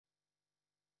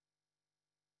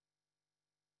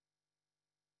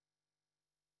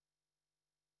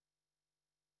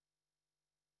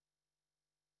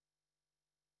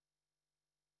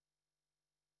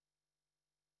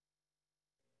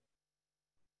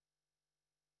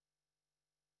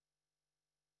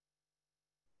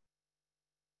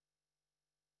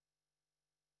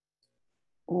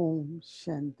Om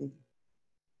Shanti.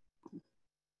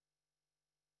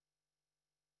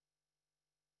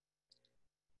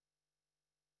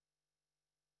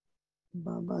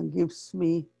 Baba gives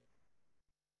me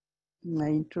my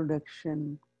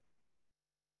introduction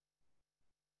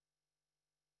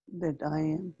that I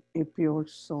am a pure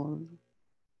soul.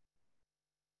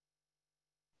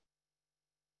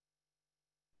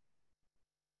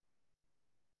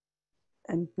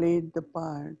 And played the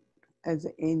part as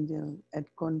an angel at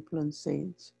Confluence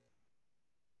Age.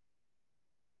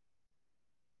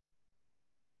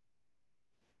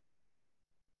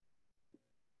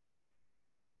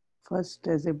 First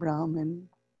as a Brahmin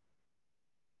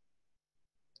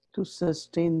to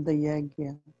sustain the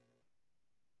yajna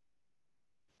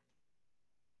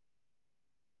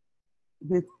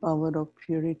with power of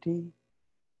purity,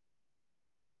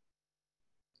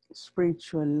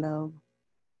 spiritual love,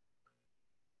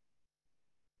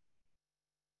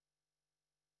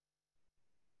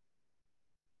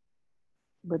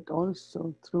 but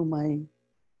also through my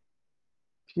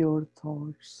pure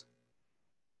thoughts,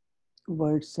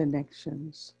 words and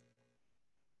actions,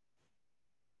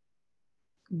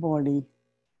 body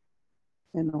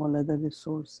and all other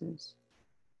resources.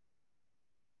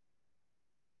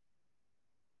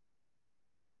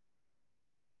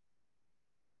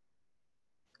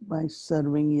 By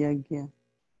serving yajna,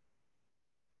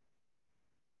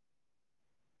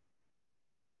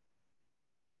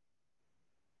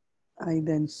 I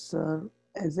then serve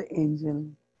as an angel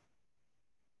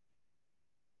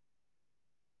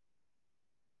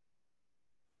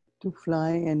to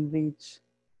fly and reach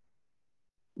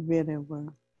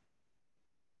wherever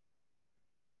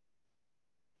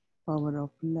power of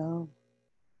love,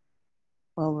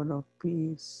 power of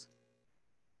peace,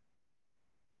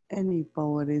 any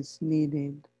power is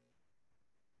needed.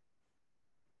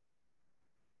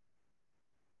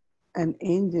 An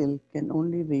angel can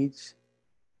only reach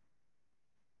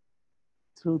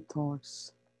through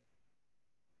thoughts,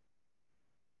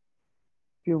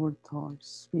 pure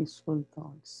thoughts, peaceful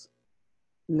thoughts,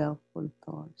 loveful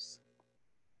thoughts,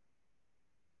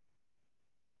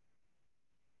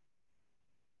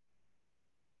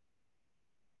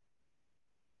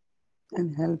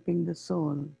 and helping the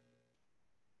soul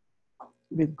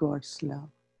with God's love.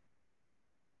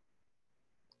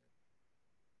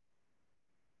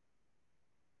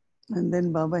 And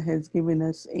then Baba has given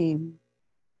us aim.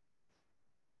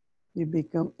 We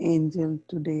become angel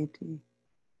to deity.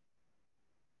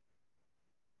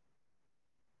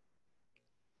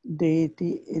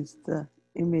 Deity is the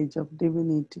image of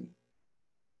divinity.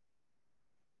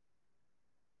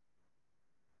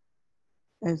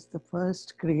 As the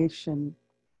first creation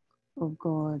of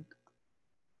God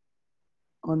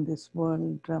on this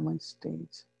world drama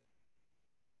stage.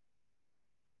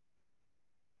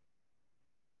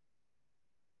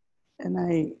 And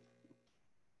I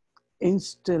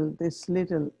instill this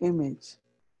little image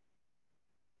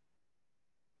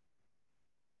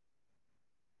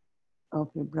of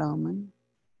a Brahman,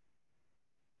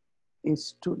 a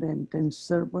student and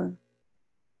server,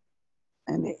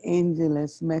 and an angel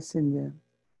as messenger,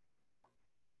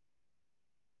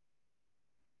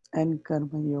 and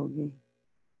karma yogi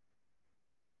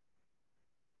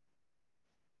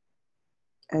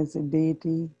as a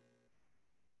deity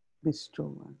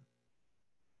bestower.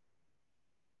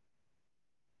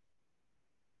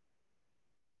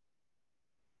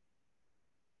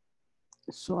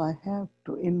 So I have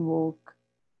to invoke,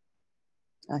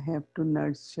 I have to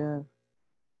nurture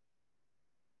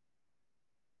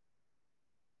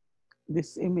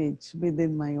this image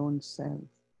within my own self.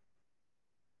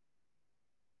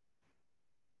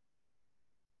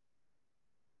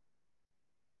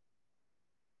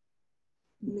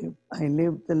 I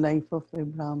live the life of a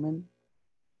Brahmin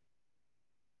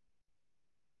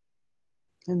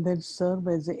and then serve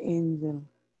as an angel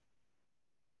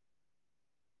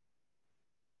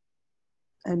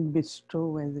and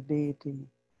bestow as a deity.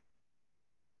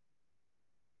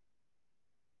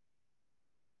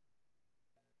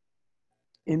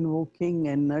 Invoking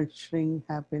and nurturing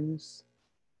happens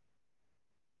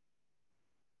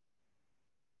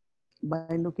by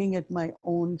looking at my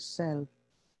own self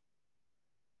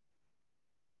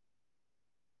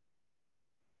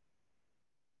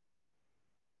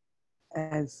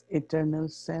as eternal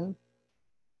self,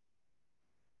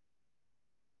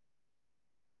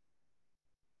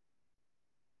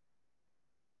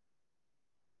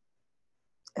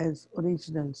 as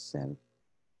original self.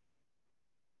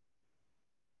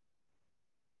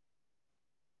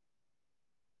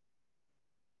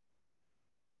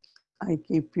 I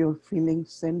keep pure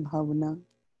feelings and bhavana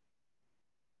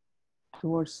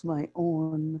towards my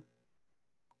own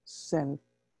self.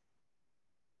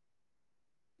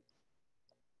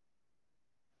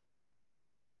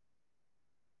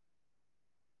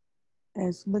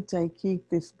 As much I keep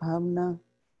this bhavna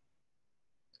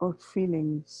or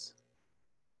feelings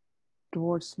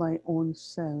towards my own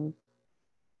self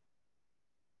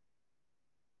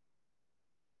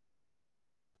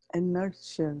and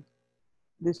nurture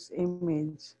this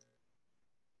image,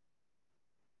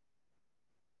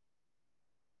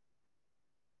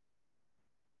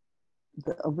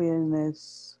 the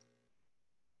awareness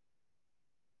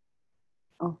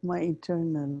of my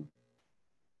eternal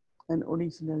and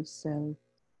original self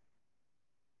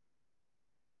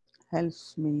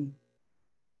helps me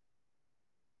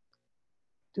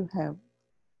to have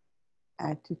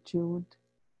attitude,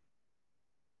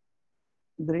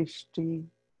 drishti,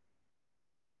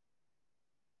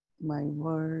 my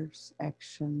words,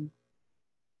 action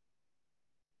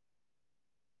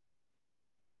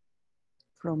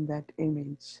from that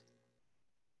image.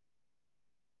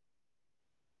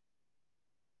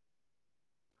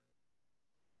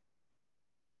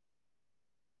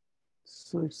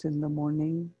 So it's in the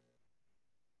morning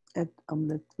at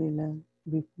Amrit Vela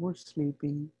before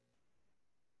sleeping,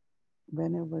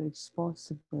 whenever it's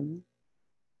possible,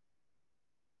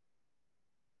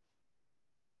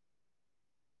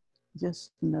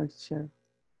 just nurture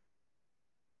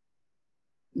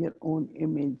your own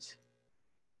image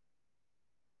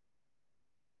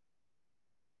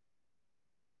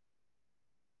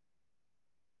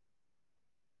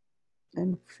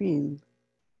and feel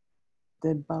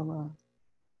that Baba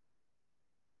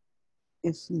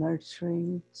is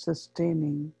nurturing,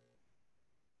 sustaining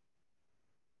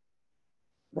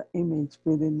the image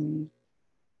within me.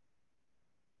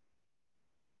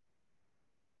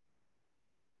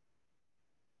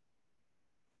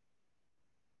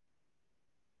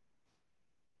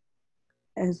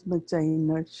 As much I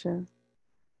nurture,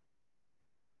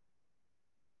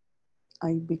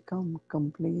 I become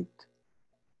complete,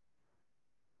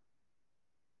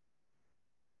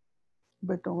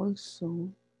 but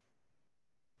also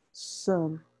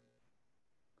serve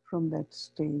from that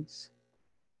stage.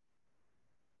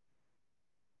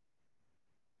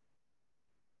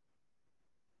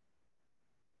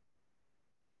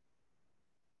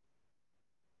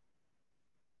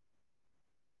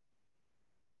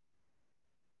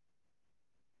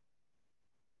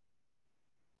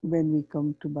 When we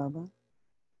come to Baba,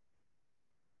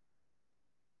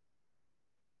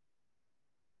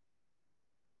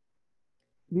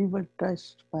 we were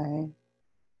touched by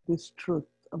this truth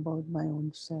about my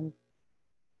own self.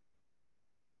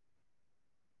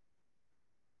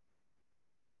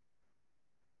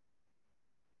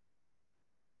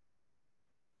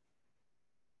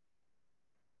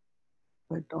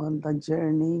 But on the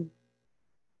journey,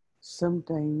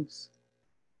 sometimes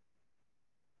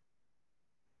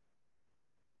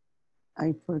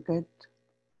I forget,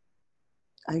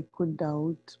 I could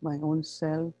doubt my own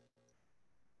self,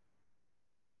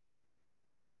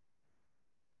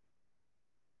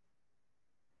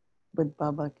 but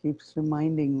Baba keeps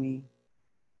reminding me,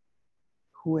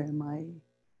 who am I?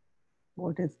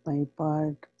 What is my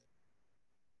part?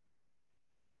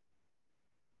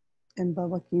 And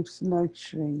Baba keeps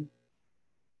nurturing.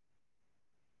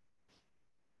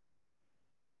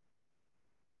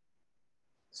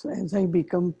 So as I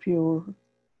become pure,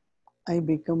 I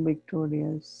become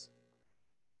victorious,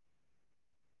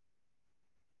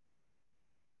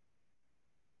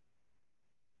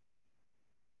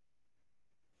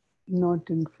 not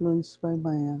influenced by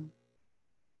Maya.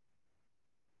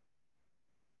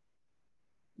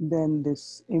 Then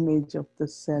this image of the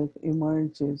self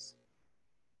emerges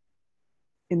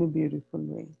in a beautiful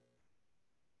way.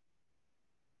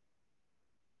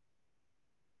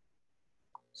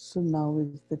 So now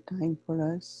is the time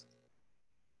for us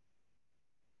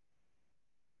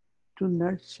to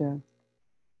nurture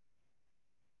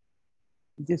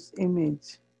this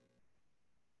image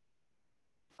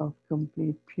of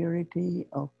complete purity,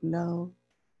 of love,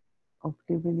 of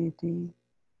divinity.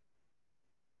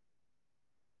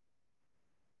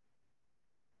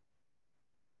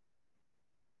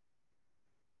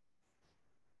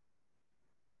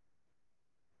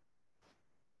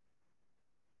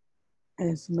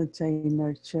 As much I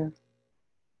nurture,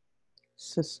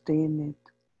 sustain it.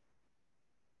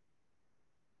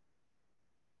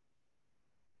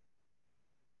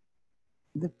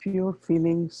 The pure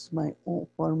feelings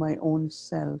for my own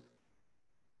self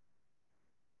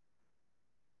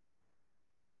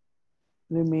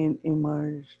remain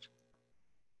immersed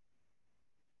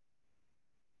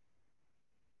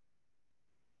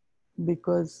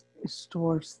because it's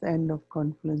towards the end of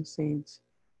confluence age.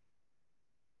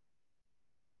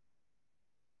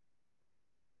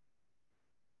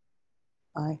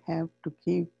 I have to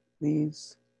keep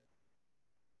these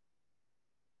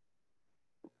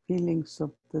feelings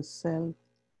of the self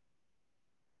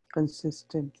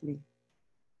consistently.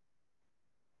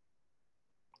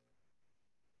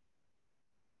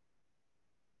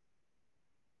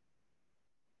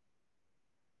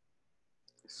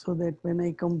 So that when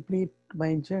I complete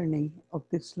my journey of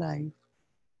this life,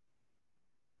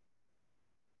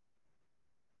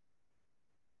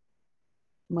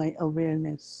 my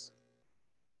awareness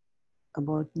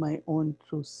about my own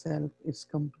true self is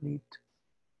complete.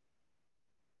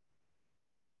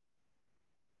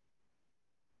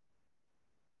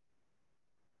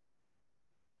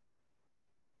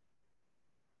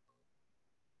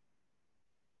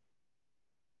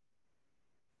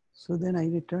 So then I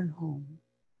return home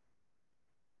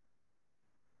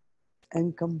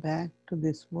and come back to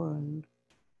this world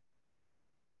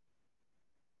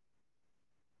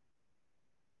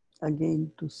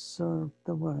again to serve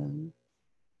the world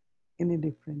in a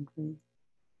different way.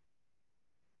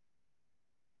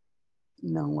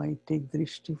 Now I take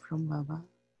drishti from Baba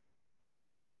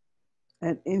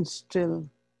and instill,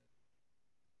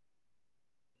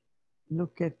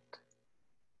 look at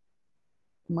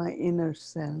my inner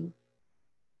self,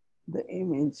 the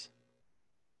image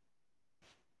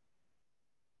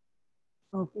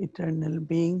of eternal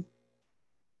being,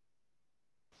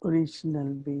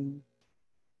 original being.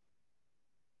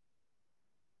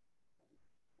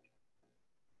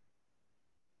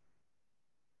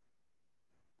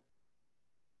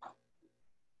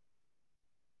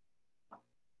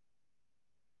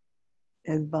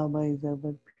 As Baba is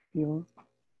ever pure,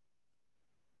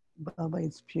 Baba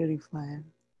is purifier.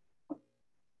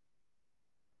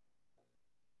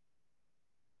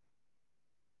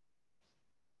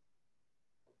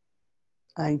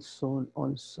 I soul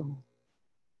also,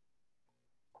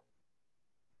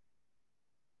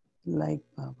 like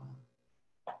Baba,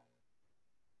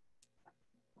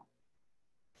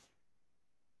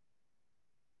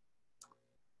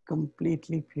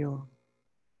 completely pure.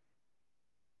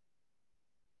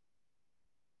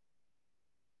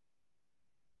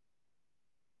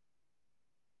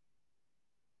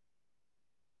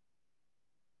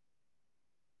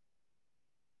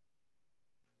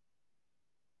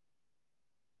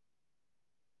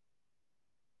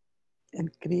 And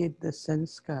create the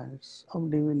sanskars of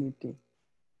divinity.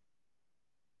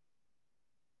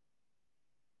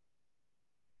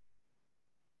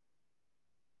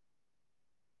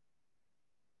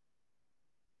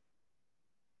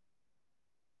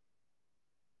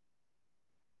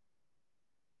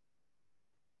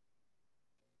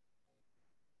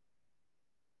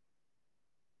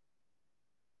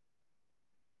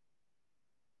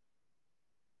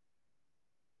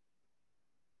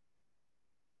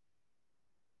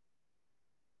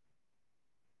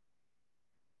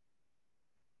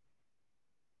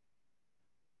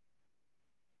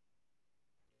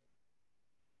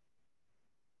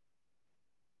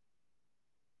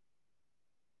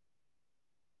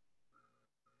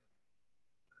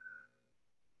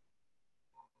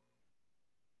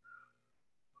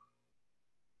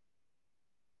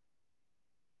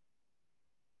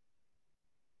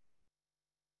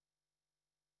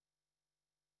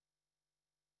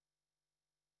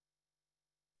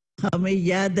 हमें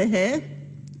याद है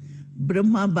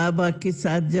ब्रह्मा बाबा के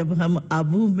साथ जब हम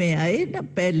आबू में आए ना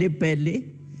पहले पहले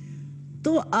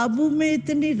तो आबू में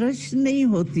इतनी रश नहीं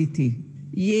होती थी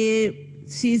ये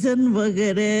सीजन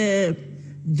वगैरह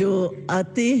जो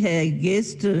आते हैं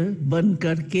गेस्ट बन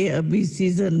करके अभी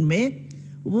सीजन में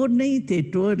वो नहीं थे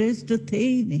टूरिस्ट थे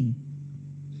ही नहीं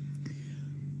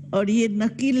और ये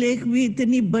नकी लेक भी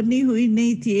इतनी बनी हुई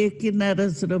नहीं थी एक किनारा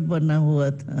सिर्फ बना हुआ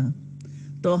था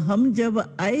तो हम जब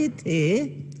आए थे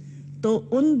तो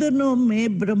उन दिनों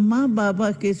में ब्रह्मा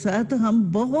बाबा के साथ हम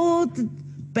बहुत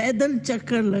पैदल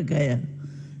चक्कर लगाया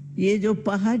ये जो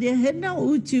पहाड़ियां है ना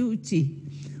ऊंची ऊंची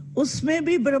उसमें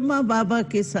भी ब्रह्मा बाबा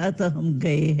के साथ हम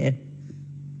गए हैं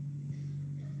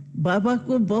बाबा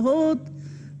को बहुत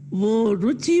वो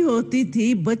रुचि होती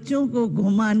थी बच्चों को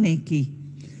घुमाने की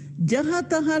जहां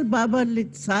तहां बाबा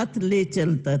साथ ले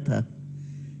चलता था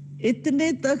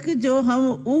इतने तक जो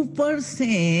हम ऊपर से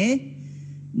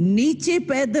नीचे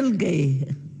पैदल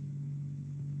गए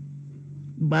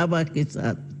बाबा के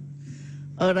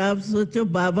साथ और आप सोचो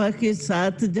बाबा के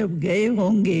साथ जब गए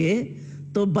होंगे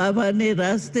तो बाबा ने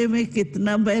रास्ते में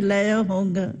कितना बहलाया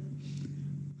होगा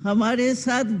हमारे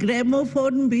साथ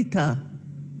ग्रामोफोन भी था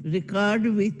रिकॉर्ड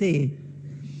भी थे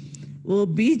वो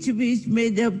बीच बीच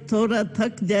में जब थोड़ा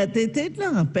थक जाते थे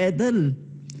ना पैदल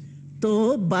तो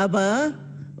बाबा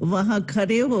वहां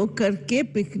खड़े होकर के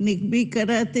पिकनिक भी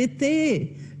कराते थे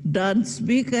डांस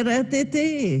भी कराते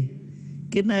थे।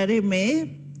 किनारे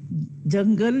में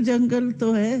जंगल जंगल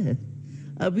तो है,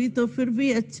 अभी तो फिर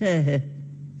भी अच्छा है।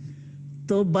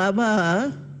 तो बाबा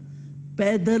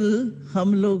पैदल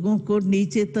हम लोगों को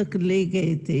नीचे तक ले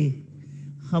गए थे।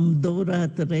 हम 2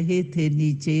 रात रहे थे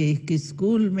नीचे एक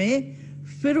स्कूल में,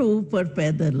 फिर ऊपर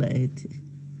पैदल आए थे।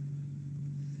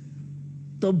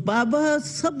 तो बाबा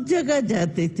सब जगह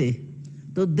जाते थे।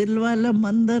 तो दिलवाला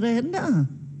मंदिर है ना,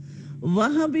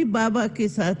 वहां भी बाबा के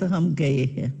साथ हम गए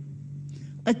हैं।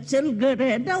 अचलगढ़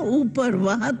है ना ऊपर,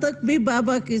 वहां तक भी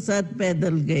बाबा के साथ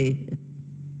पैदल गए हैं।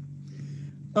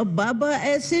 और बाबा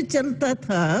ऐसे चलता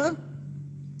था।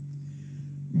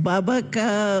 बाबा का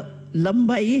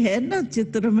लंबाई है ना,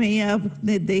 चित्र में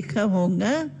आपने देखा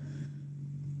होगा।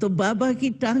 तो बाबा की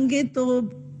टांगे तो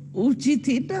ऊंची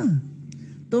थी ना,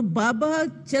 तो बाबा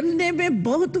चलने में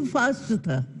बहुत फास्ट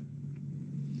था।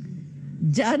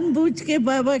 जानबूझ के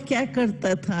बाबा क्या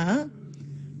करता था,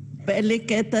 पहले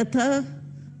कहता था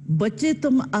बच्चे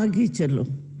तुम आगे चलो,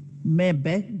 मैं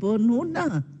बैकबोन हूं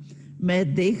ना,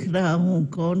 मैं देख रहा हूं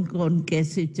कौन कौन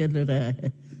कैसे चल रहा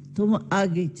है, तुम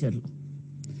आगे चलो।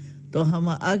 तो हम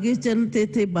आगे चलते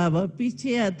थे, बाबा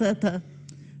पीछे आता था।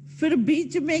 फिर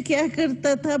बीच में क्या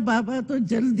करता था, बाबा तो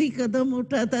जल्दी कदम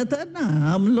उठाता था ना,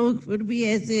 हम लोग फिर भी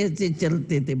ऐसे ऐसे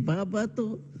चलते थे, बाबा तो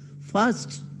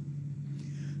फास्ट।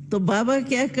 तो बाबा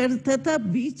क्या करता था,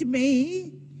 बीच में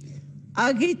ही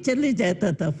आगे चले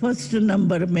जाता था फर्स्ट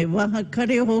नंबर में, वहां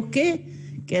खड़े होके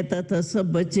कहता था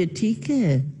सब बच्चे ठीक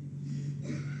है,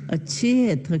 अच्छे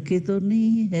है, थके तो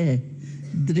नहीं है,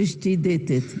 दृष्टि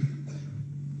देते थे।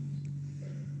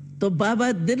 तो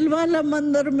बाबा दिलवाला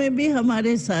मंदिर में भी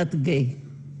हमारे साथ गए।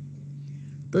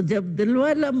 तो जब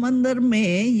दिलवाला मंदिर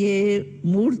में ये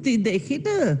मूर्ति देखी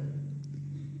ना,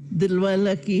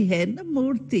 दिलवाला की है ना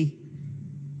मूर्ति,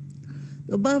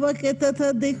 तो बाबा कहता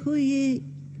था देखो ये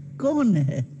कौन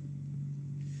है,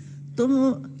 तुम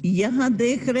यहाँ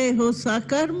देख रहे हो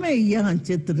साकार में, यहाँ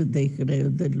चित्र देख रहे हो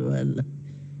दिलवाला।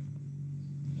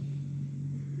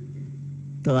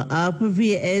 तो आप भी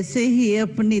ऐसे ही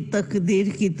अपनी तकदीर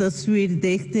की तस्वीर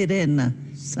देखते रहना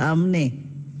सामने।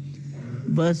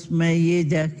 बस मैं ये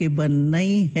जाके बनना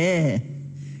ही है,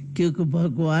 क्योंकि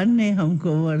भगवान ने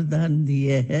हमको वरदान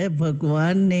दिए है,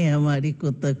 भगवान ने हमारी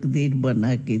को तकदीर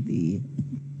बना के दी है।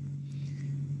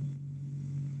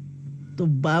 तो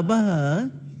बाबा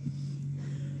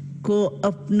को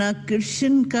अपना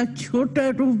कृष्ण का छोटा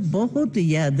रूप बहुत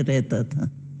याद रहता था।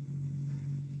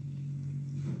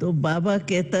 तो बाबा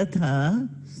कहता था,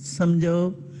 समझो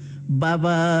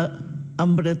बाबा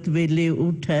अमृत वेले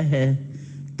उठा है,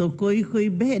 तो कोई कोई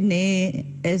बहने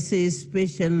ऐसे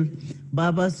स्पेशल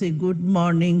बाबा से गुड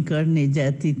मॉर्निंग करने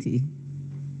जाती थी।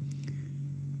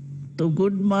 तो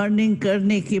गुड मॉर्निंग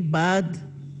करने के बाद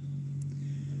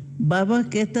बाबा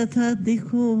कहता था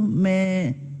देखो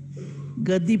मैं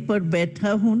गद्दी पर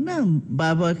बैठा हूं ना,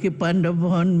 बाबा के पांडव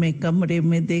भवन में कमरे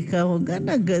में देखा होगा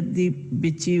ना, गद्दी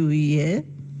बिछी हुई है।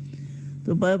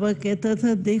 तो बाबा कहता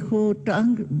था देखो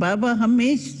टांग, बाबा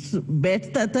हमेशा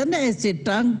बैठता था ना ऐसे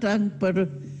टांग टांग पर,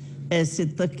 ऐसे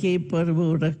तकिए पर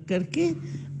वो रख करके,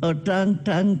 और टांग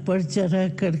टांग पर चढ़ा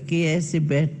करके ऐसे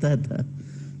बैठता था।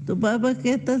 तो बाबा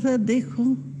कहता था देखो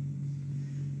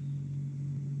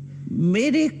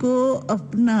मेरे को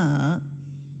अपना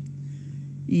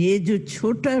ये जो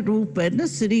छोटा रूप है ना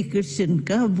श्री कृष्ण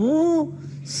का, वो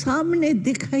सामने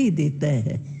दिखाई देता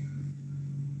है।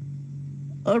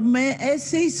 और मैं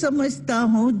ऐसे ही समझता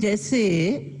हूं जैसे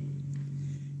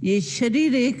ये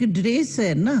शरीर एक ड्रेस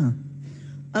है ना,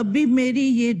 अभी मेरी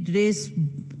ये ड्रेस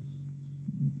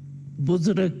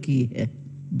बुजुर्ग की है,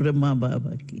 ब्रह्मा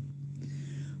बाबा की,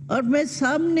 और मैं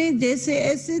सामने जैसे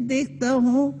ऐसे देखता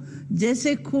हूं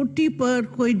जैसे खूंटी पर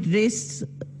कोई ड्रेस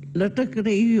लटक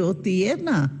रही होती है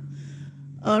ना,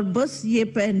 और बस ये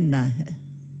पहनना है।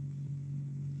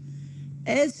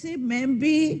 ऐसे मैं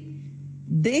भी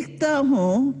देखता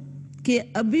हूं कि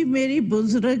अभी मेरी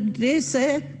बुजुर्ग ड्रेस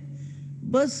है,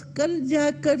 बस कल जा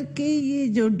कर के ये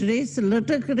जो ड्रेस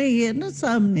लटक रही है ना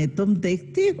सामने, तुम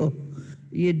देखती हो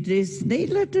ये ड्रेस नहीं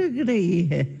लटक रही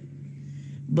है,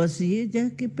 बस ये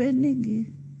जाके पहनेंगे।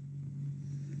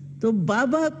 तो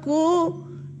बाबा को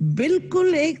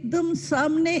बिल्कुल एकदम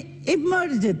सामने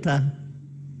इमर्ज था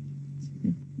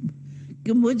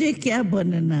कि मुझे क्या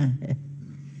बनना है,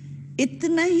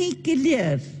 इतना ही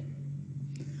क्लियर।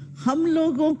 हम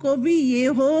लोगों को भी ये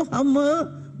हो, हम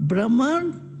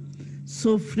ब्राह्मण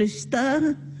सो फरिश्ता,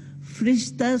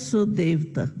 फरिश्ता सो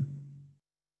देवता।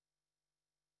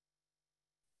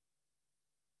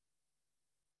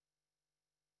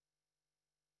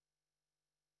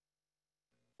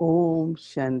 Om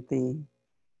Shanti.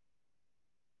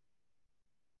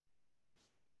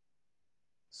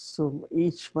 So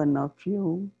each one of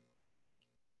you,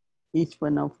 each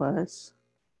one of us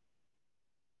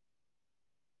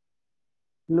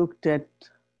looked at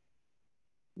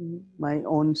my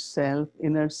own self,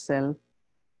 inner self,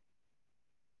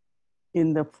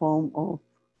 in the form of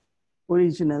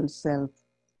original self,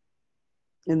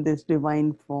 in this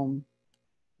divine form.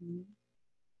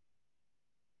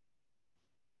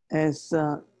 As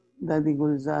Dadi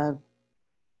Gulzar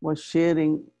was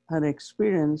sharing her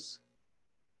experience,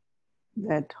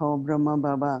 that how Brahma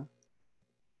Baba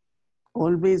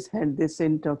always had this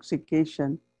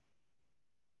intoxication,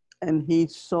 and he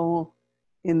saw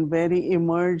in very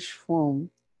emerged form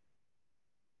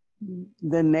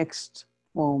the next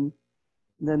form,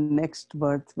 the next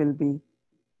birth will be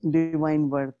divine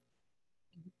birth.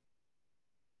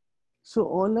 So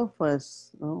all of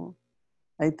us,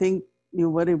 I think you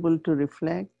were able to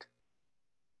reflect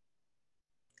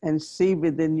and see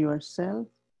within yourself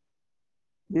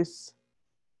this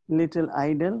little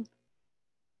idol,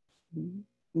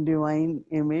 divine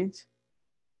image,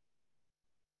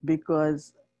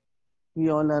 because we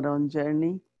all are on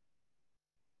journey,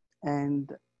 and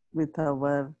with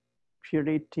our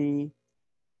purity,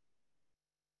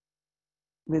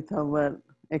 with our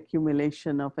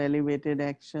accumulation of elevated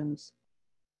actions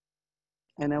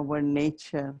and our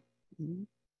nature, you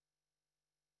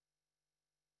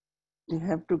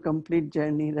have to complete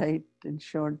journey, right, in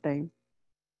short time.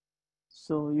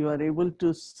 So you are able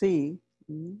to see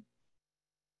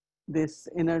this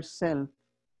inner self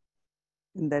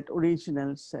in that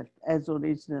original self, as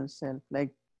original self, like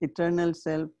eternal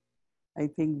self. I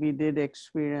think we did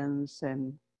experience,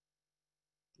 and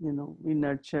we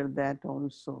nurture that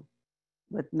also.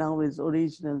 But now is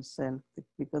original self,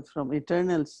 because from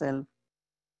eternal self,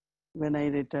 when I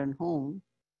return home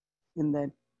in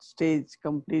that stage,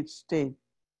 complete state,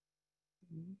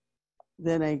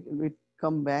 then I would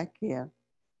come back here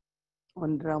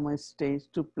on drama stage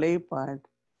to play part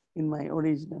in my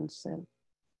original self.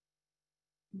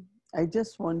 I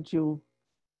just want you,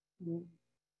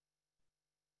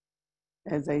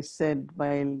 as I said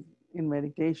while in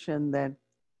meditation, that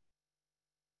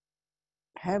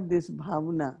have this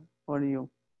bhavana for you,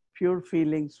 pure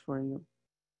feelings for you.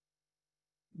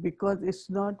 Because it's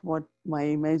not what my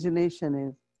imagination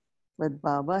is, but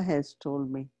Baba has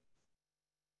told me.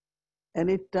 And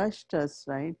it touched us,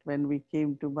 right? When we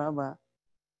came to Baba,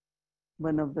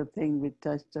 one of the things which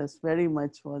touched us very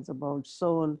much was about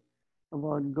soul,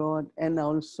 about God, and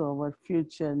also our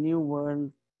future new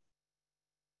world.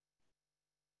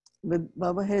 But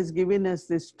Baba has given us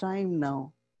this time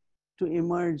now to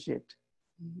emerge it.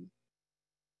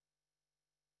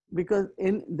 Because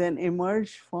in then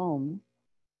emerged form,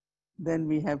 then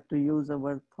we have to use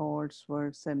our thoughts,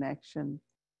 words, and action.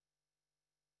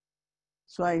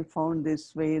 So I found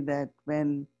this way that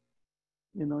when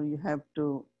you have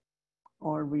to,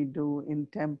 or we do in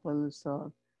temples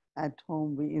or at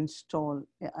home, we install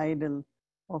an idol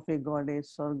of a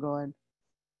goddess or god.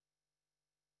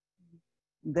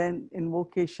 Then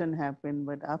invocation happen,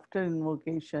 but after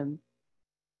invocation,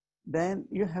 then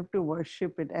you have to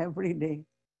worship it every day.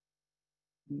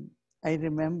 I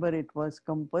remember it was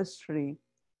compulsory.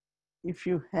 If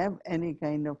you have any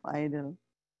kind of idol,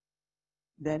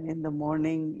 then in the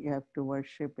morning you have to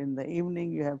worship, in the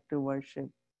evening you have to worship,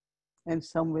 and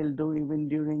some will do even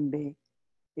during day.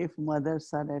 If mothers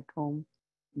are at home,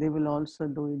 they will also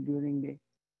do it during day.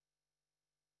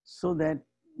 So that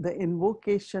the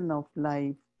invocation of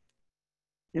life,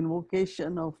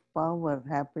 invocation of power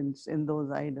happens in those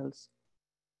idols.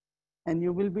 And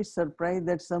you will be surprised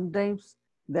that sometimes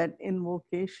that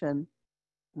invocation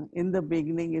in the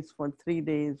beginning is for 3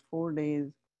 days, 4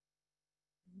 days.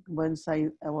 Once I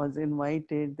was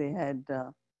invited, they had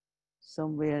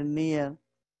somewhere near,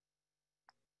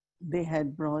 they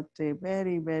had brought a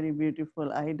very, very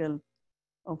beautiful idol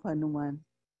of Hanuman,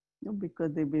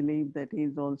 because they believe that he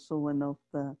is also one of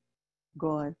the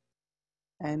God.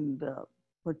 And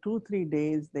for 2, 3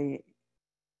 days, they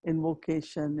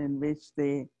invocation in which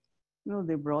they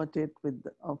brought it with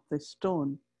of the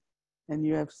stone, and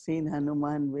you have seen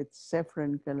Hanuman with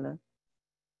saffron color.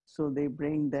 So they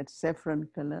bring that saffron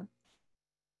color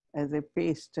as a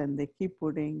paste, and they keep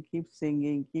putting, keep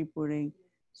singing, keep putting.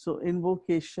 So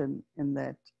invocation in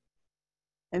that.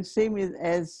 And same is,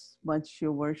 as much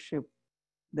you worship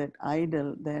that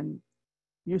idol, then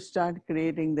you start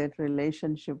creating that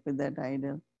relationship with that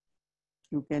idol.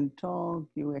 You can talk,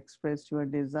 you express your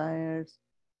desires.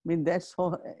 I mean, that's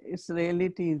how its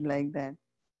reality is like that.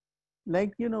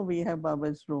 Like, we have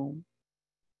Baba's room.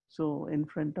 So in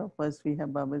front of us, we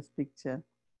have Baba's picture.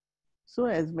 So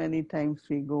as many times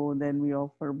we go, then we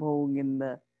offer bhog in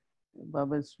the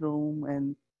Baba's room,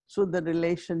 and so the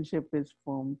relationship is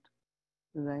formed,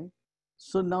 right?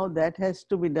 So now that has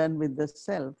to be done with the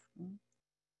self,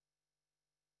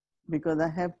 because I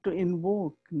have to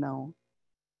invoke now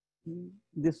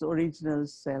this original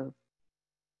self,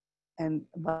 and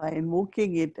by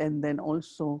invoking it, and then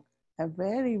also have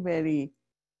very, very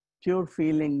pure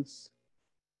feelings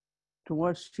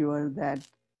towards your that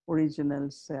original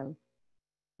self,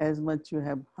 as much you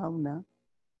have bhavna.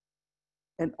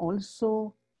 And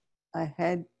also I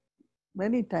had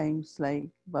many times, like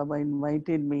Baba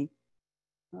invited me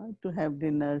to have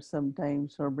dinner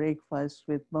sometimes or breakfast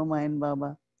with Mama and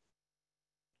Baba.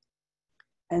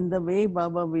 And the way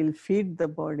Baba will feed the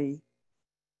body,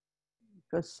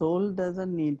 because soul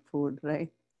doesn't need food, right?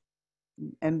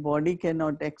 And body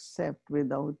cannot accept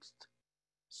without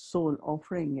soul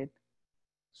offering it.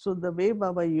 So the way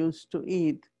Baba used to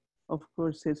eat, of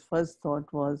course, his first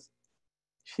thought was,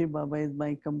 Shiv Baba is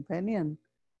my companion.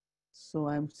 So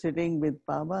I'm sitting with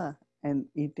Baba and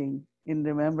eating in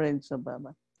remembrance of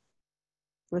Baba.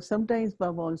 But sometimes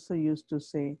Baba also used to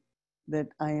say that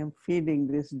I am feeding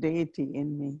this deity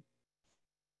in me.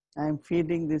 I am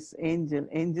feeding this angel.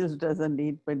 Angels doesn't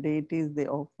eat, but deities they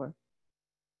offer.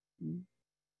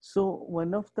 So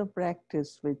one of the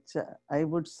practice which I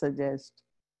would suggest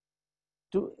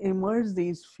to immerse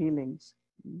these feelings.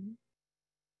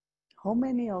 How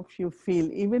many of you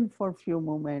feel, even for few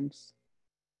moments,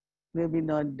 maybe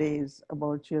not days,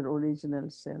 about your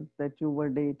original self that you were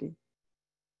dating?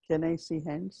 Can I see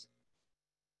hands?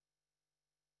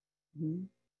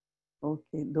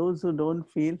 Okay, those who don't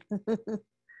feel,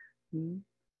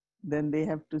 then they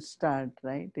have to start,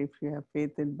 right? If you have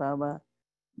faith in Baba,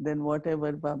 then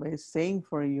whatever Baba is saying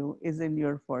for you is in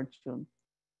your fortune.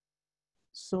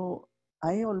 So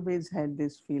I always had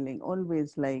this feeling,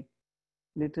 always like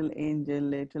little angel,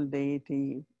 little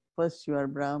deity. First you are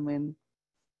Brahmin,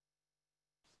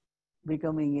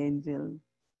 becoming angel,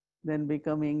 then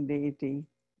becoming deity.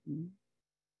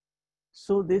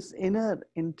 So this inner,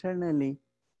 internally,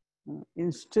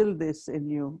 instill this in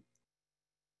you.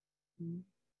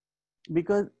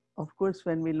 Because of course,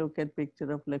 when we look at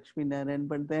picture of Lakshmi Narayan,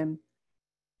 but then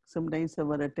sometimes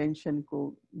our attention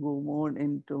go more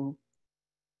into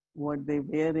what they're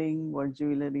wearing, what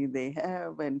jewelry they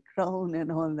have, and crown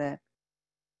and all that.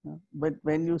 But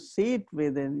when you see it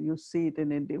within, you see it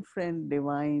in a different,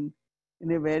 divine,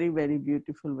 in a very, very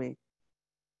beautiful way.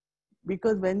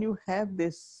 Because when you have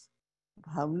this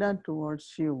bhavna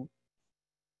towards you,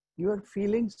 your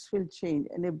feelings will change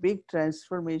and a big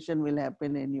transformation will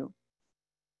happen in you,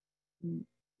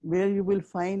 where you will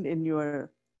find in your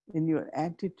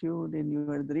attitude, in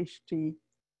your drishti.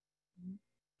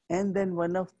 And then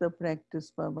one of the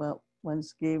practice Baba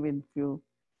once gave in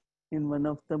one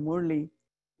of the Murli,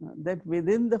 that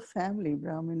within the family,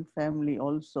 Brahmin family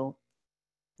also,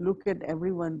 look at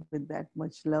everyone with that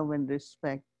much love and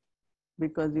respect,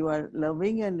 because you are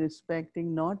loving and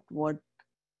respecting not what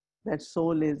that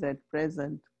soul is at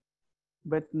present,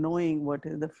 but knowing what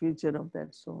is the future of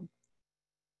that soul.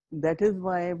 That is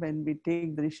why when we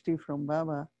take drishti from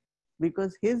Baba,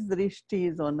 because his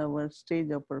drishti is on our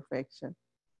stage of perfection.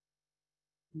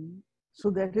 So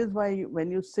that is why when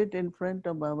you sit in front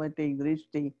of Baba, take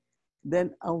drishti,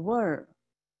 then our,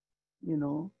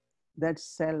 that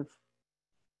self,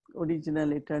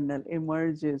 original, eternal,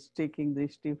 emerges taking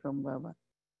drishti from Baba.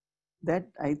 That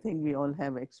I think we all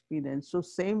have experienced. So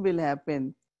same will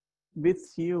happen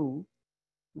with you,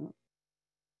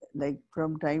 like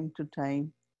from time to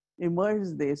time,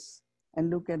 immerse this and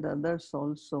look at others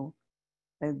also.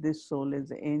 And this soul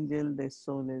is an angel, this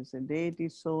soul is a deity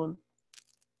soul.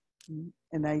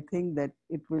 And I think that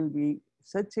it will be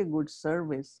such a good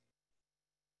service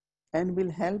and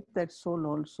will help that soul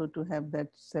also to have that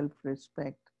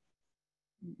self-respect.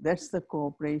 That's the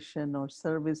cooperation or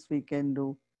service we can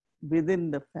do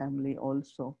within the family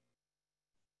also.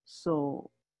 So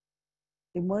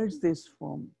immerse this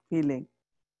form feeling,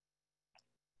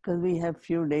 because we have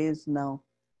few days now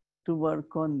to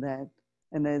work on that.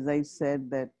 And as I said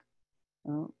that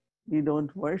we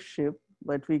don't worship,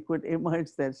 but we could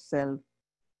immerse that self,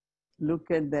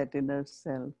 look at that inner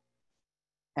self.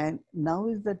 And now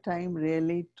is the time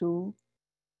really to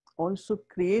also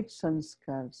create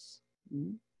sanskars.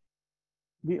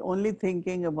 We only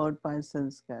thinking about past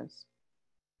sanskars.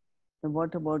 And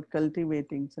what about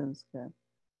cultivating sanskar?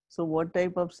 So what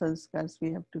type of sanskars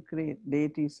we have to create?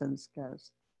 Deity sanskars.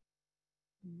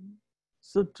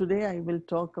 So today I will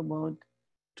talk about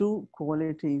two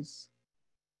qualities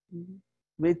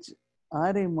which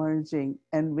are emerging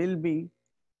and will be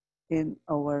in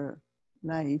our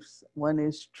lives. One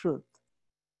is truth.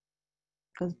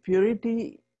 Because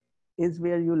purity is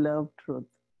where you love truth.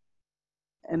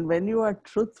 And when you are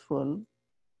truthful,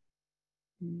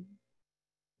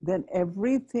 then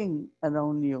everything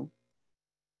around you,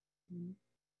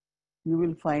 you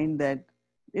will find that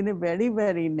in a very,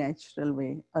 very natural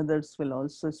way, others will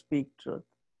also speak truth.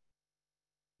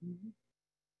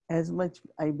 As much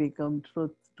I become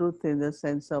truth in the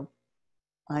sense of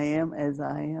I am as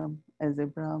I am, as a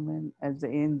Brahmin, as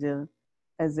an angel,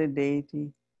 as a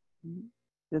deity,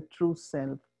 the true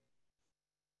self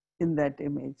in that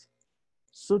image.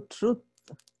 So truth,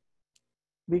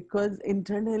 because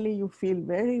internally you feel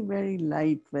very, very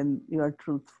light when you are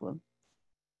truthful.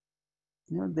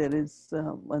 There is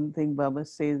one thing Baba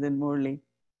says in Murli,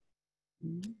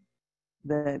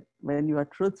 that when you are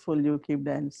truthful, you keep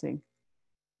dancing.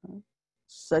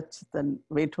 Such the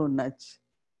veto nach.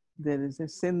 There is a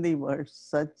Sindhi word,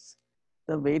 such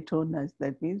the veto nach.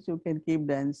 That means you can keep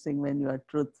dancing when you are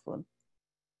truthful.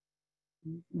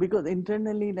 Because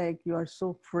internally, like you are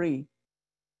so free,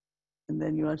 and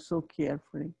then you are so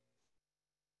carefree.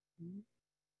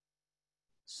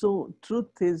 So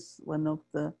truth is one of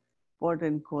the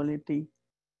important quality.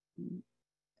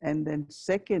 And then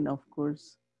second, of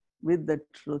course, with the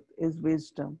truth is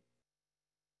wisdom.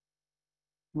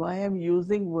 Why I'm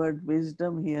using word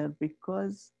wisdom here?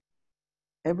 Because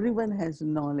everyone has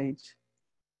knowledge,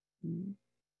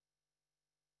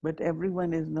 but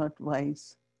everyone is not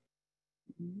wise.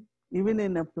 Even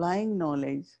in applying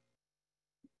knowledge,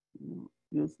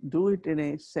 you do it in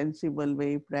a sensible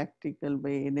way, practical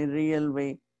way, in a real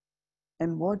way.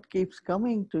 And what keeps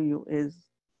coming to you is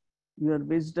your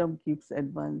wisdom keeps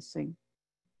advancing.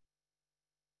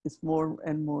 It's more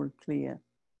and more clear.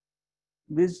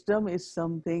 Wisdom is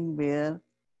something where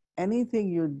anything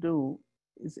you do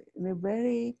is in a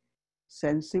very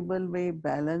sensible way,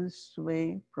 balanced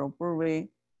way, proper way.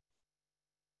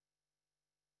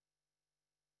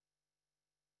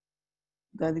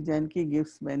 Dadi Janki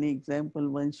gives many examples.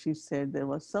 When she said there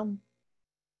was some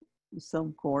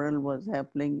quarrel was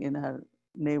happening in her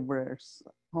neighbor's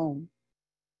home.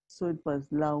 So it was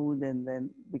loud and then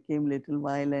became little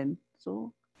violent.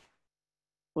 So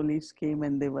police came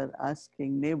and they were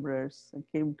asking neighbors,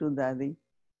 came to Dadi,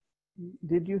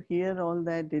 did you hear all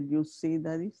that? Did you see?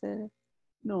 Dadi said,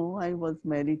 no, I was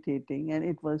meditating and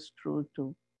it was true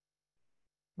too.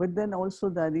 But then also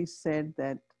Dadi said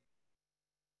that,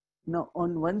 no,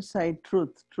 on one side,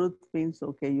 truth means,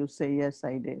 okay, you say, yes,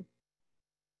 I did.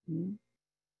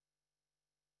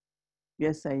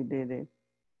 Yes, I did it.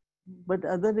 But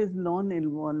other is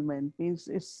non-involvement, means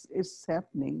it's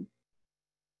happening.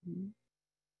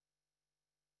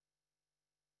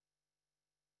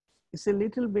 It's a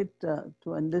little bit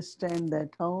to understand that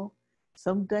how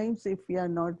sometimes if we are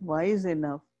not wise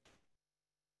enough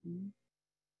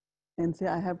and say,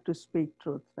 I have to speak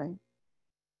truth, right?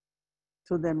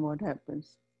 So then what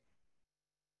happens?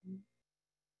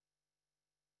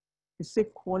 It's a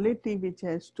quality which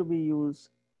has to be used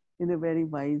in a very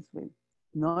wise way,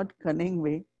 not cunning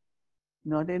way,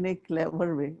 not in a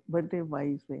clever way, but a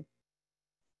wise way.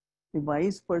 A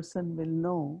wise person will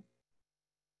know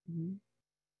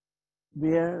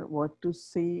where, what to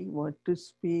say, what to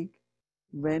speak,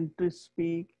 when to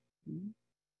speak,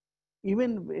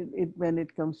 even when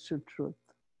it comes to truth.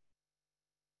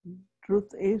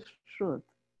 Truth is truth,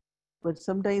 but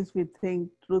sometimes we think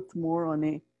truth more on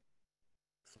a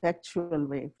factual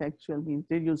way. Factual means,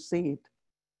 did you see it?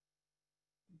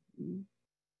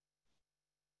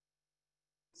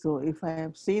 So if I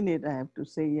have seen it, I have to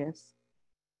say yes.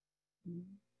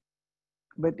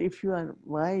 But if you are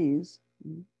wise,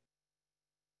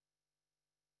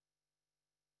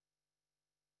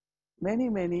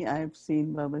 many I have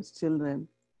seen Baba's children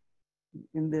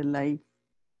in their life,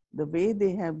 the way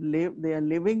they have lived, they are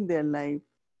living their life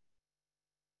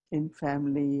in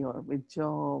family or with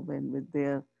job and with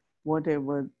their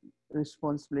whatever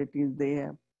responsibilities they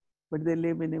have, but they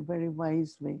live in a very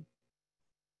wise way.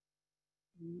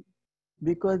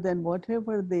 Because then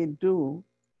whatever they do,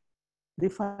 they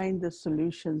find the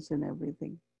solutions in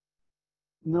everything.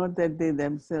 Not that they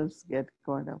themselves get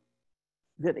caught up.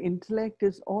 Their intellect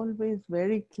is always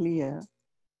very clear.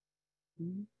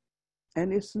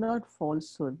 And it's not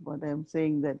falsehood, what I'm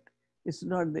saying, that it's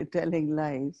not they telling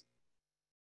lies.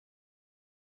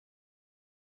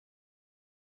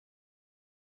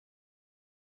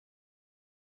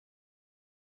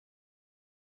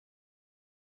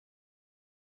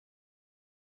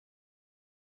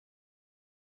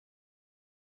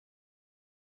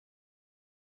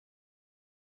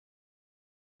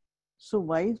 So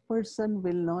wise person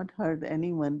will not hurt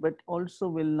anyone, but also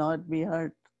will not be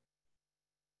hurt.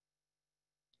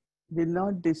 will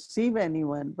not deceive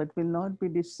anyone, but will not be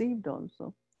deceived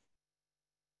also.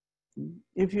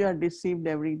 If you are deceived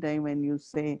every time when you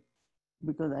say,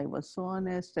 because I was so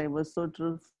honest, I was so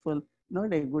truthful,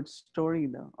 not a good story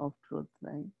though, of truth,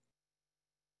 right?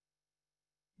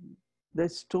 The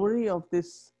story of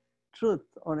this truth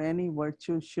or any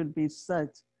virtue should be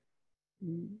such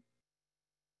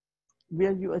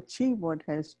where you achieve what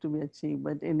has to be achieved,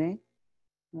 but in a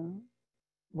uh,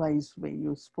 wise way.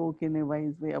 You spoke in a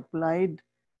wise way,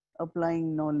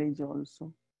 applying knowledge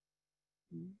also.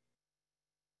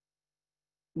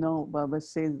 No, Baba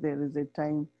says there is a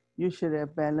time you should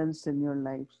have balance in your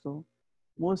life. So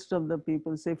most of the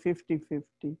people say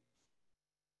 50-50.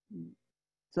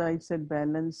 So I said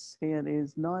balance here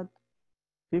is not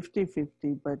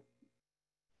 50-50, but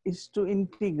is to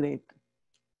integrate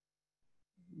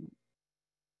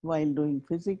while doing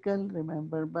physical,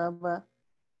 remember Baba,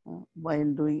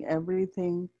 while doing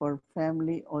everything for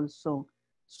family, also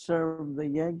serve the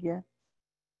yajna.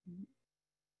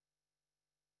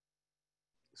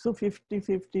 So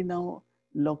 50-50 now,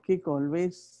 Lokik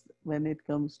always, when it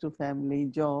comes to family,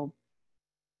 job,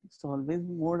 it's always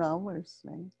more hours,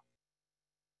 right?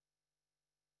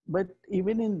 But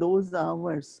even in those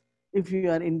hours, if you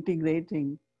are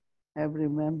integrating, have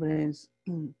remembrance,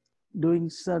 doing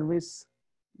service.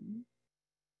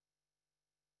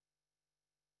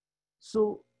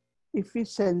 So if we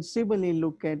sensibly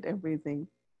look at everything,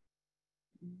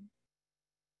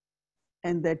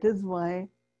 and that is why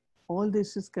all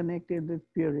this is connected with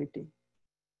purity.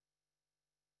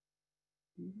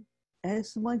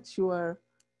 As much you are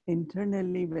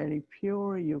internally very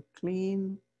pure, you're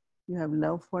clean, you have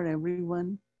love for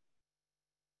everyone,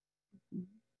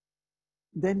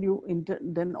 then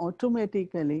then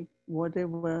automatically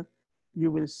whatever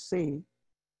you will say,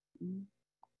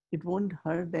 it won't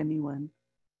hurt anyone,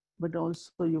 but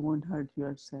also you won't hurt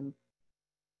yourself.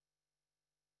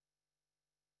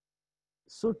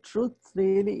 So truth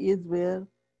really is where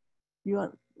you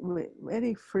are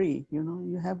very free. You're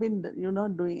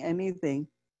not doing anything,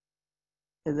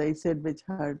 as I said, which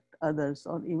hurt others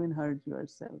or even hurt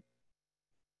yourself.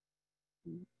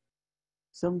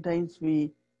 Sometimes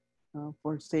we,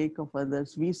 for sake of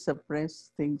others, we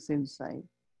suppress things inside.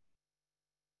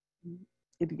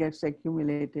 It gets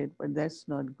accumulated, but that's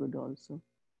not good also.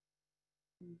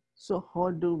 So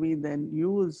how do we then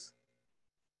use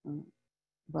uh,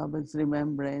 Baba's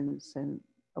remembrance and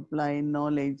apply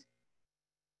knowledge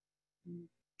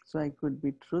so I could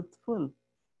be truthful,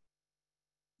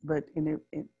 but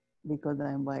because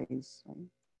I am wise, right?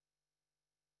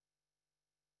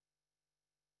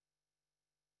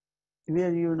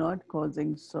 Where you're not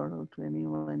causing sorrow to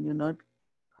anyone, you're not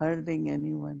hurting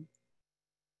anyone,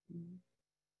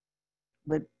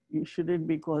 but you shouldn't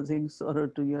be causing sorrow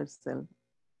to yourself.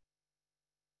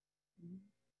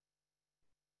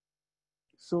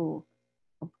 So,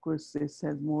 of course, this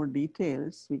has more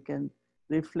details. We can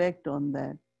reflect on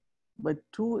that. But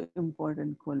two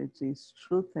important qualities,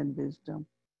 truth and wisdom.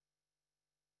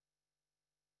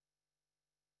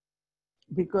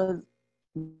 Because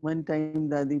one time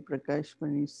Dadi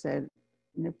Prakashmani said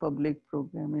in a public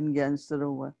program in Gyan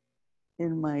Sarovar,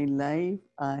 in my life,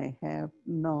 I have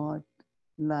not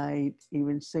lied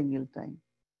even single time.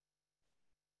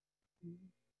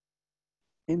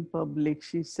 In public,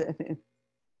 she said it.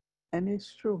 And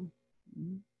it's true.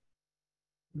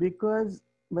 Because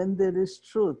when there is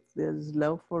truth, there is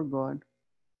love for God.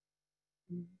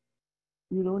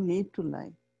 You don't need to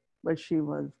lie. But she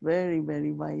was very,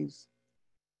 very wise.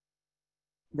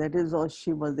 That is how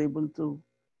she was able to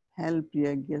help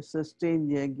Yagya, sustain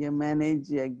Yagya, manage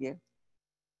Yagya.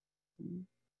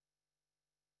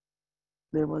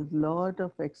 There was a lot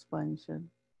of expansion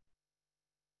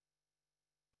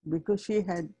because she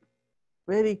had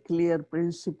very clear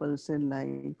principles in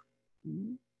life.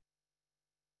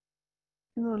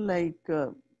 Like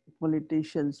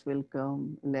politicians will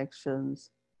come,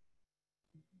 elections,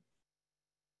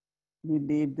 we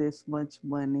need this much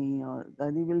money, or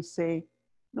Dadi will say,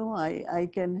 no, I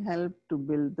can help to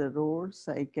build the roads,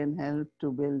 I can help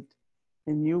to build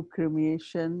a new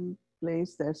cremation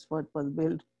place. That's what was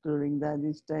built during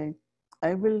Dadi's time.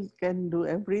 Can do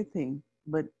everything,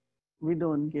 but we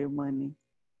don't give money.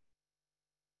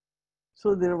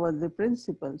 So there was a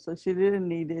principle. So she didn't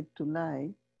need it to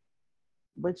lie,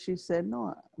 but she said,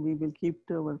 no, we will keep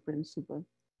to our principle.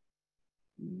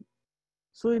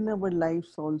 So in our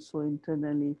lives also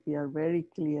internally, if we are very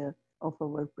clear of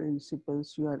our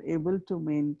principles, you are able to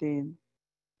maintain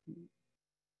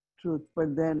truth.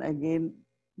 But then again,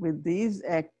 with these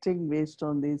acting based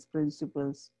on these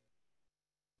principles,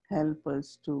 help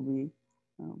us to be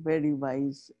very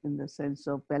wise in the sense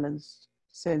of balanced,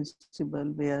 sensible,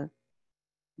 where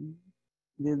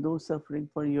there's no suffering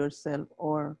for yourself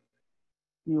or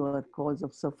you are cause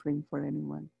of suffering for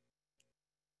anyone.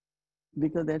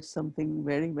 Because that's something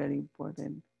very, very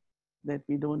important, that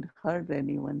we don't hurt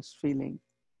anyone's feeling,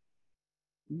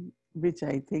 which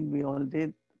I think we all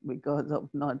did because of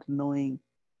not knowing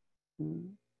mm,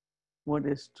 what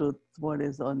is truth, what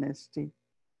is honesty.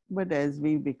 But as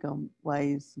we become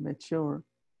wise, mature,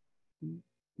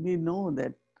 we know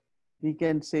that we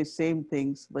can say same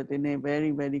things, but in a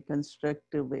very, very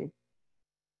constructive way,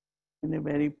 in a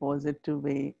very positive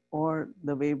way, or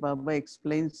the way Baba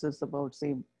explains us about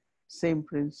same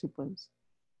principles.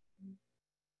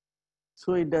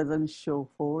 So it doesn't show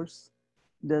force,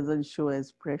 doesn't show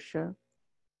as pressure,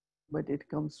 but it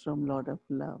comes from a lot of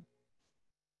love,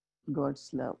 God's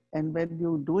love. And when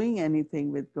you're doing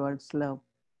anything with God's love,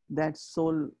 that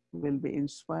soul will be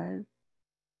inspired,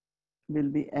 will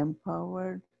be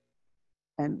empowered,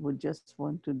 and would just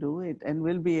want to do it and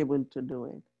will be able to do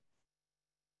it.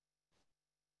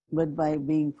 But by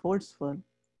being forceful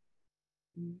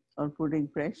or putting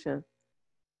pressure,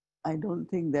 I don't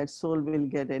think that soul will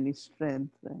get any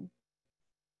strength, right?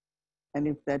 And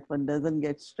if that one doesn't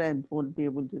get strength, won't be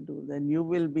able to do, then you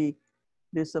will be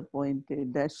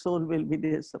disappointed. That soul will be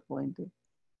disappointed.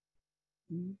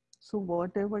 So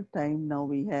whatever time now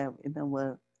we have in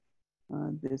our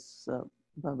this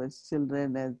Baba's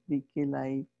children as BK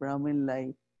life, Brahmin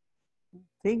life,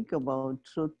 think about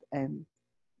truth and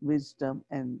wisdom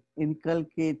and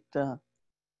inculcate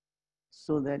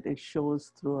so that it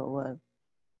shows through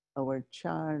our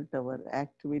chart, our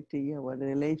activity, our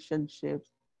relationships,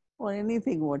 or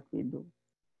anything what we do.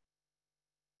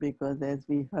 Because as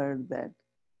we heard that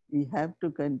we have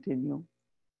to continue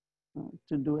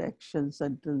to do actions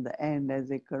until the end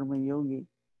as a karma yogi.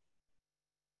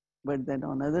 But then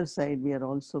on the other side, we are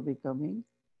also becoming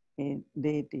a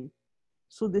deity.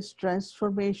 So this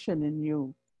transformation in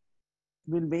you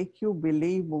will make you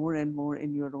believe more and more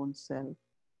in your own self,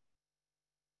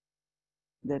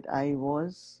 that I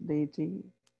was deity.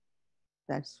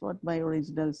 That's what my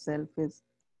original self is.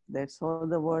 That's how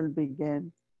the world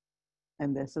began.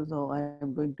 And this is how I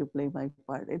am going to play my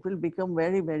part. It will become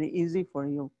very, very easy for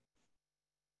you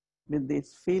with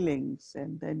these feelings.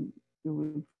 And then you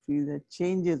will feel the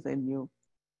changes in you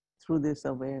through this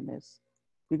awareness.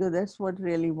 Because that's what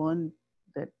really want,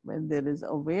 that when there is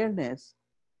awareness,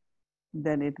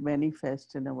 then it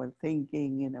manifests in our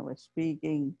thinking, in our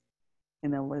speaking,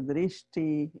 in our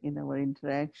drishti, in our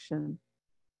interaction.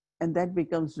 And that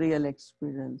becomes real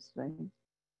experience, right?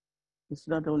 It's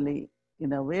not only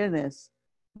in awareness,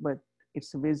 but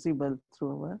it's visible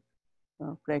through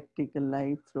our practical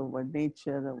life, through our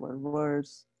nature, our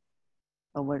words,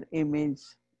 our image,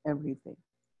 everything,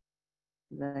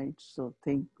 right? So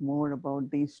think more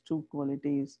about these two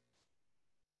qualities,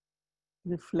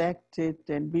 reflect it,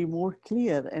 and be more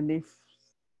clear. And if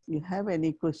you have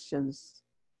any questions,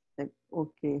 like,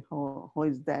 okay, how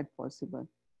is that possible?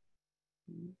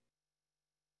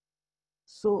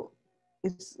 So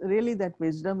it's really that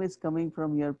wisdom is coming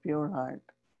from your pure heart.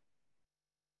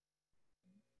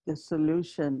 The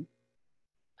solution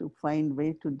to find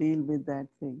way to deal with that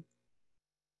thing.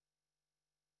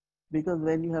 Because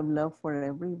when you have love for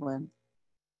everyone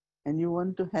and you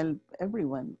want to help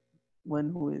everyone,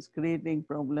 one who is creating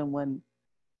problem, one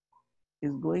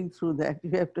is going through that,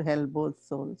 you have to help both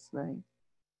souls, right?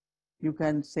 You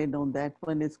can't say, no, that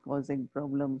one is causing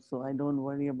problems, so I don't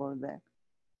worry about that.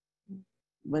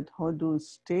 But how to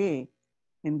stay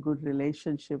in good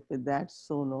relationship with that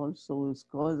soul also who is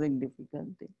causing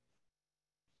difficulty.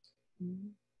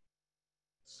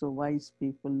 So wise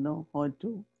people know how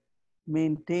to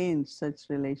maintain such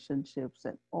relationships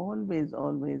and always,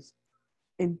 always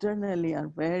internally are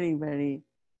very, very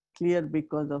clear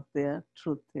because of their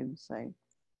truth inside.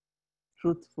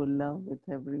 Truthful love with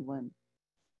everyone.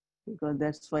 Because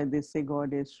that's why they say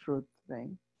God is truth, right?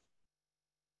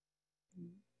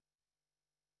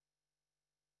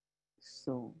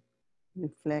 So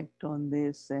reflect on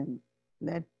this and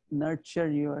let nurture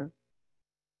your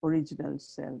original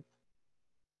self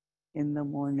in the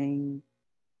morning,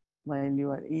 while you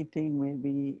are eating,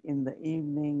 maybe in the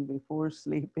evening before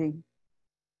sleeping.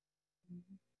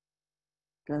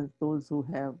 Because those who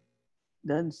have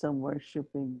done some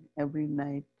worshiping every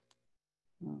night,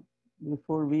 uh,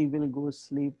 before we will go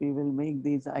sleep, we will make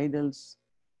these idols,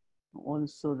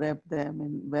 also wrap them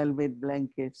in velvet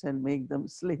blankets and make them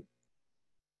sleep.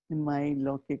 In my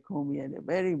Lokik home, we had a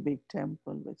very big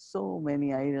temple with so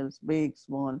many idols, big,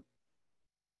 small.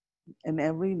 And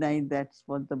every night, that's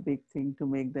what the big thing to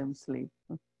make them sleep.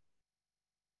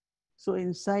 So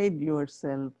inside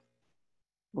yourself,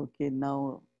 okay,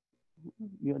 now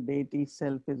your deity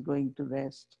self is going to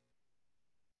rest.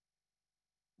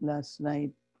 Last night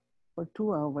for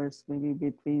 2 hours, maybe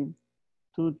between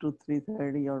 2 to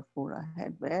 3:30 or 4, I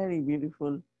had very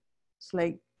beautiful. It's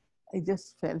like I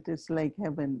just felt it's like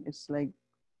heaven. It's like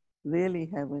really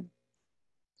heaven.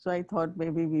 So I thought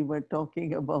maybe we were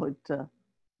talking about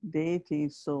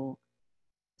deities. So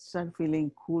start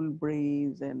feeling cool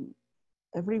breeze, and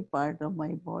every part of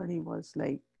my body was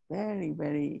like very,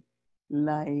 very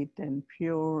light and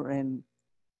pure and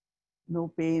no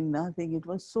pain, nothing. It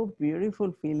was so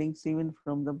beautiful feelings even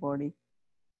from the body.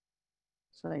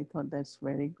 So I thought that's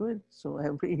very good. So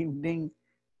every evening,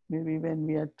 maybe when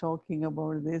we are talking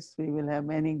about this, we will have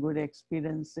many good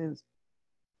experiences,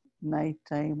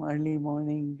 nighttime, early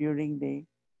morning, during day.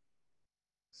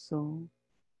 So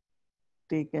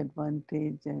take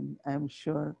advantage, and I'm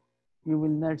sure you will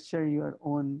nurture your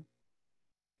own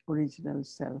original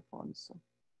self also.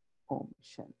 Om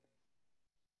Shanti.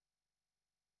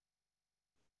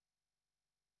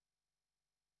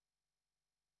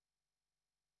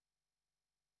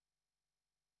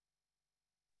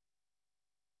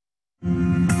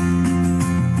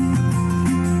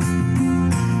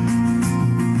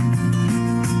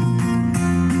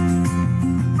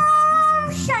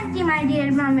 Shanti, my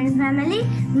dear Brahmin family,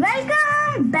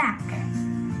 welcome back.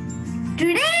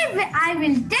 Today I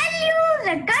will tell you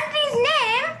the country's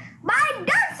name by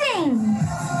dancing.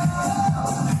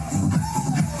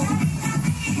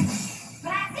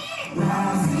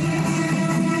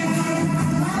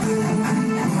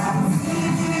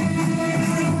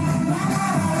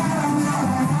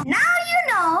 Now you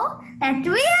know that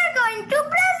we are going to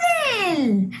Brazil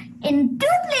in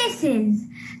two places,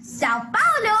 Sao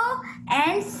Paulo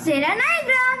and Sierra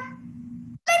Negra.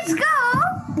 Let's go!